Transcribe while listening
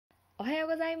おはよう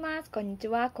ございます。こんにち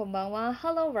は。こんばんは。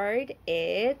Hello world,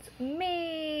 it's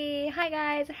me. Hi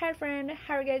guys, hi friend,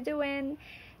 how are you guys doing?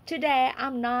 Today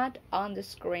I'm not on the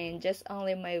screen, just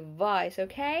only my voice,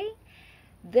 okay?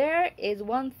 There is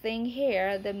one thing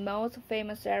here, the most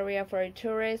famous area for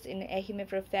tourists in Ehime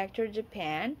Prefecture,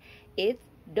 Japan, is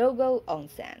Dogo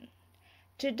Onsen.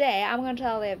 Today I'm going to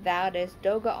tell you about this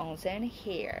Dogo Onsen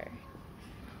here.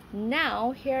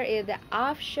 Now, here is the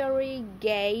offshore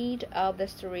gate of the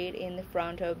street in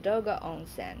front of Dogo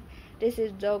Onsen. This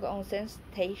is Dogo Onsen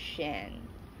station.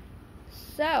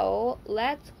 So,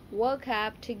 let's walk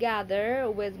up together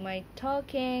with my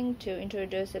talking to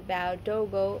introduce about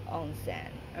Dogo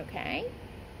Onsen, okay?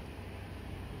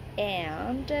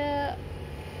 And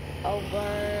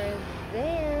over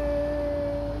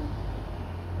there,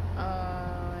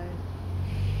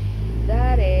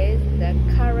 that is the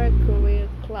Karakuri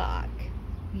clock.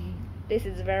 This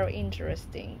is very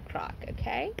interesting clock,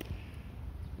 okay?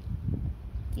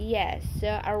 Yes,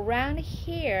 so around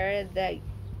here the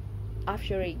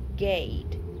offshore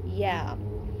gate, yeah.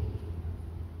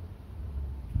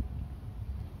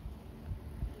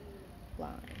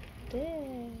 Like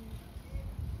this.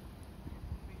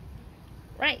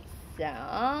 Right, so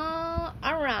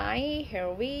alright,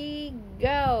 here we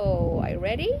go. Are you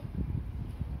ready?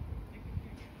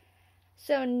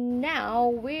 So now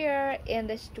we're in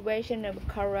the situation of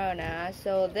Corona,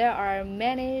 so there are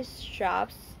many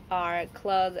shops are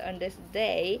closed on this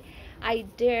day. I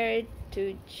dared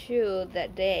to choose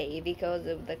that day because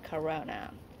of the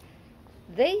Corona.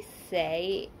 They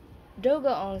say Dogo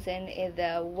Onsen is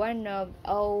the one of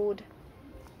old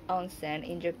onsen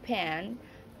in Japan.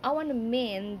 I want to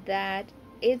mean that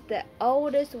it's the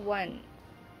oldest one,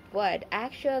 but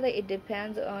actually it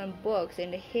depends on books in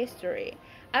the history.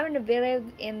 I don't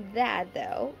believe in that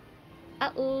though.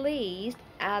 At least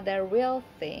at the real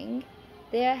thing,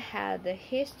 there had the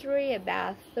history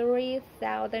about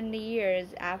 3,000 years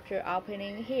after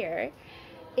opening here.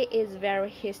 It is very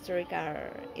historical,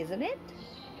 isn't it?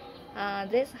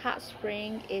 This hot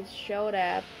spring is showed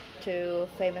up to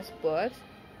famous books,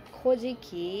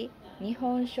 Kojiki,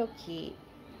 Nihon Shoki,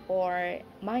 or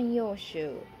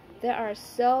Manyoshu. There are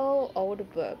so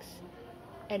old books.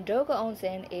 And Dogo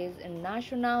Onsen is a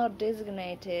national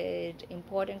designated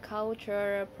important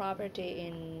cultural property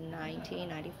in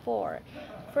 1994.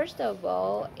 First of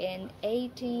all, in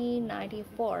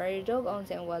 1894, Dogo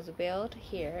Onsen was built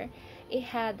here. It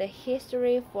had the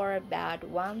history for about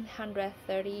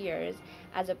 130 years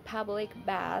as a public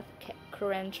bath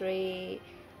currently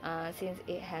since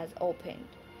it has opened.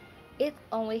 It's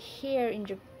only here in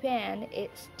Japan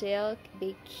it still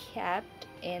be kept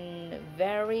in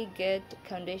very good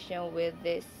condition with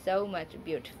this so much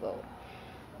beautiful.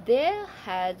 There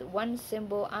has one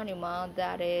simple animal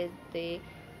that is the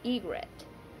egret.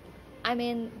 I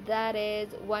mean that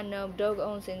is one of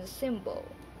Dogo Onsen's symbol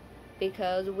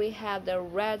because we have the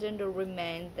legend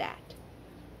remain that.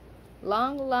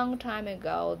 Long time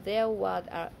ago there was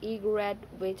an egret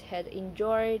which had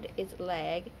enjoyed its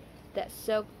leg that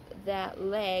soaked that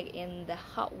leg in the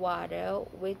hot water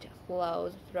which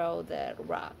flows through the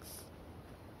rocks.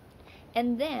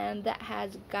 And then that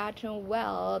has gotten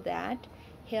well that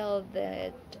healed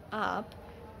it up.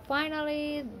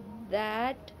 Finally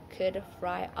that could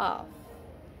fly off.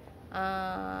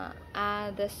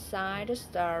 At the side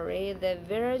story, the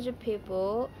village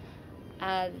people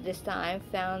at this time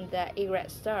found the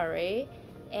egret story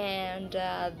and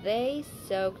they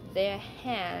soaked their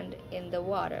hand in the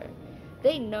water.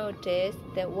 They noticed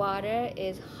the water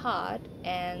is hot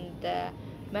and the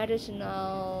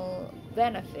medicinal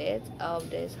benefits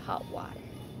of this hot water.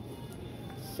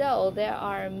 So there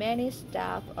are many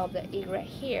stuff of the egret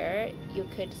here. You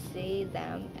could see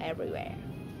them everywhere.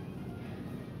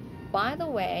 By the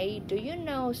way, do you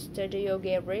know Studio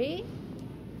Ghibli?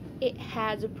 It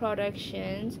has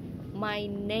productions My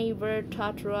Neighbor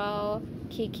Totoro,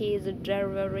 Kiki's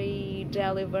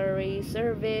Delivery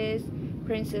Service,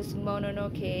 Princess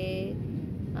Mononoke,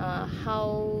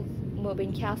 House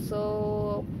Moving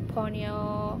Castle,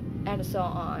 Ponyo, and so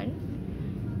on.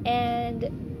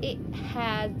 And it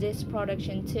has this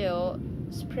production too,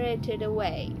 Spirited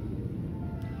Away.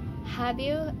 Have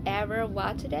you ever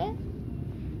watched it?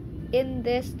 In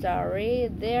this story,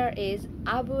 there is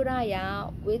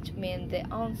Aburaya, which means the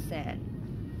onsen.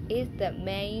 It's the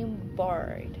main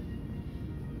bird.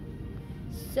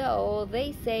 So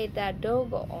they say that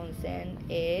Dogo Onsen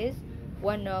is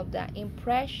one of the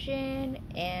impression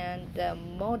and the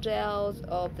models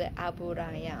of the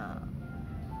Aburaya.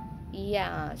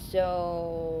 Yeah,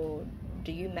 so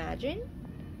do you imagine?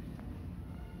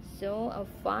 So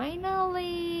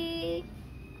finally,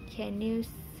 can you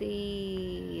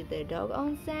see the Dogo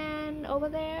Onsen over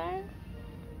there?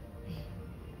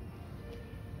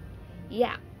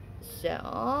 Yeah,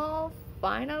 so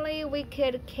finally we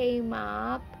could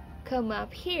come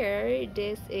up here.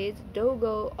 This is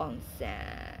Dogo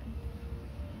Onsen.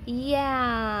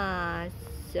 Yeah,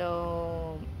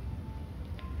 so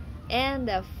and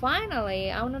finally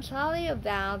I want to tell you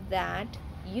about that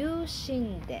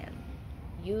Yushinden.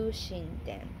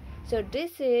 So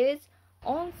this is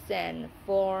onsen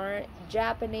for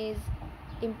Japanese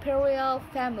imperial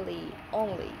family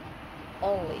only.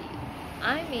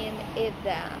 I mean, it's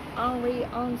the only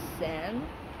onsen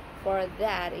for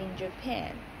that in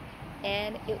Japan,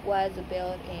 and it was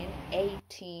built in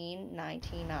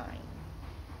 1899,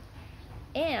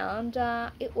 and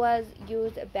it was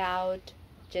used about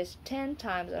just 10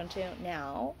 times until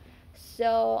now.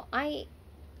 So I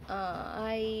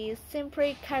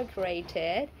simply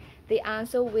calculated the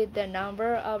answer with the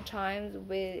number of times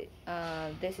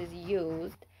this is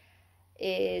used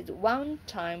is 1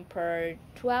 time per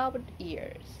 12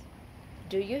 years.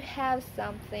 Do you have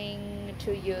something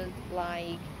to use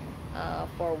like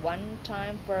for 1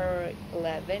 time per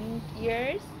 11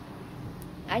 years?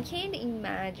 I can't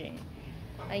imagine.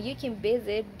 You can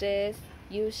visit this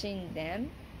using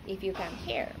them if you come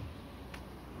here.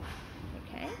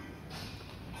 Okay.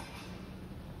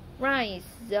 Right,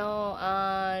 so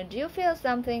do you feel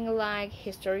something like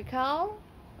historical?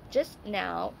 Just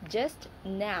now,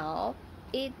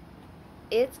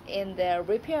 it's in the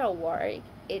repair work.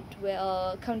 It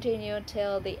will continue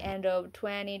till the end of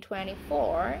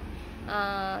 2024.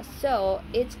 So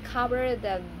it's covered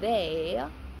the bay,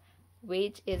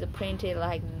 which is printed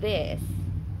like this,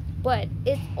 but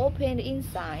it's opened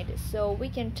inside, so we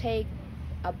can take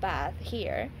a bath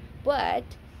here. But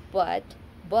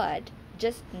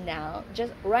just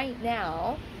right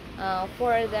now,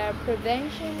 for the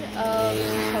prevention of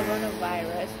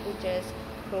coronavirus, we just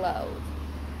closed.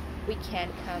 We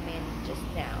can't come in just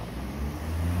now.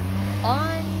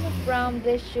 On from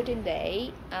this shooting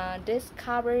day, this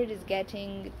cupboard is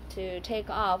getting to take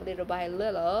off little by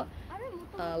little,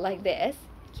 like this.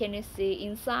 Can you see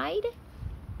inside?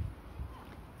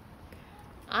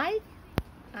 I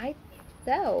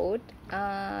thought,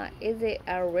 is it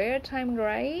a rare time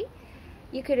gray?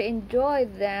 You could enjoy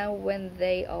them when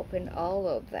they open all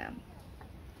of them.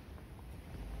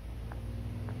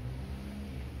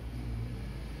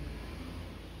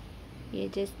 Yeah,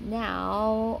 just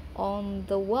now on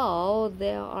the wall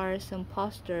there are some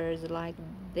posters like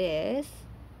this.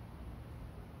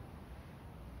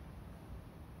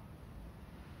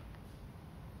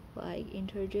 Like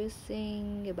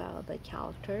introducing about the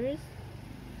characters.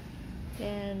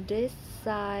 And this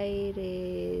side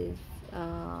is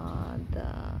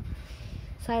the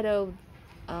side of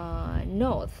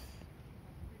north.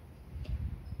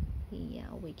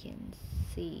 Yeah, we can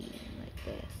see like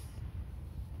this.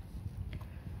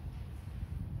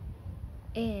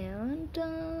 And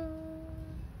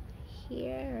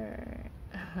here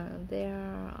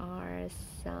there are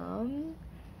some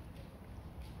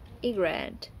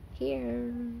egret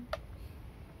here.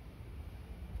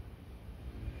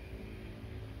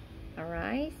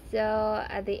 Alright, so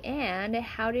at the end,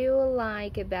 how do you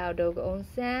like about Dogo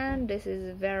Onsen? This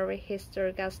is very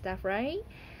historical stuff, right?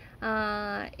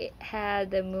 It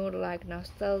had the mood like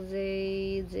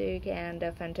nostalgic and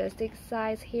a fantastic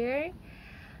size here.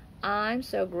 I'm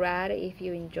so glad if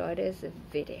you enjoyed this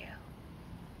video.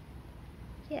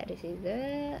 Yeah, this is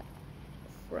the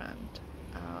front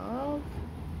of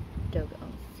Dogo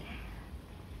Onsen.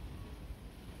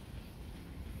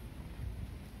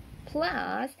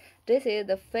 Plus, this is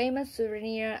the famous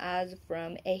souvenir as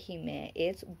from Ehime.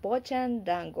 It's bochan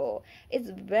dango. It's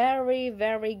very,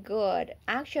 very good.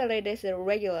 Actually, this is a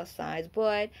regular size,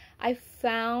 but I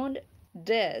found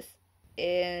this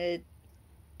in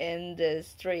the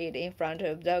street in front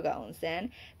of Dogo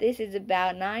Onsen. This is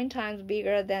about 9 times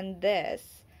bigger than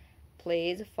this.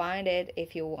 Please find it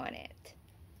if you want it.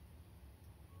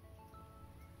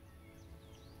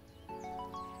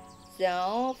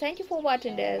 So, thank you for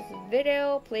watching this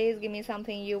video. Please give me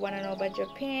something you want to know about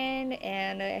Japan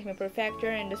and Ehime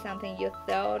Prefecture, and something you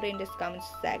thought in this comment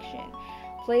section.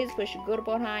 Please push good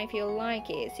button if you like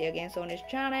it. See you again on this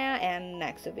channel and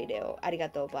next video.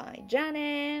 Arigatou, bye. じゃあ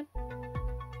ね。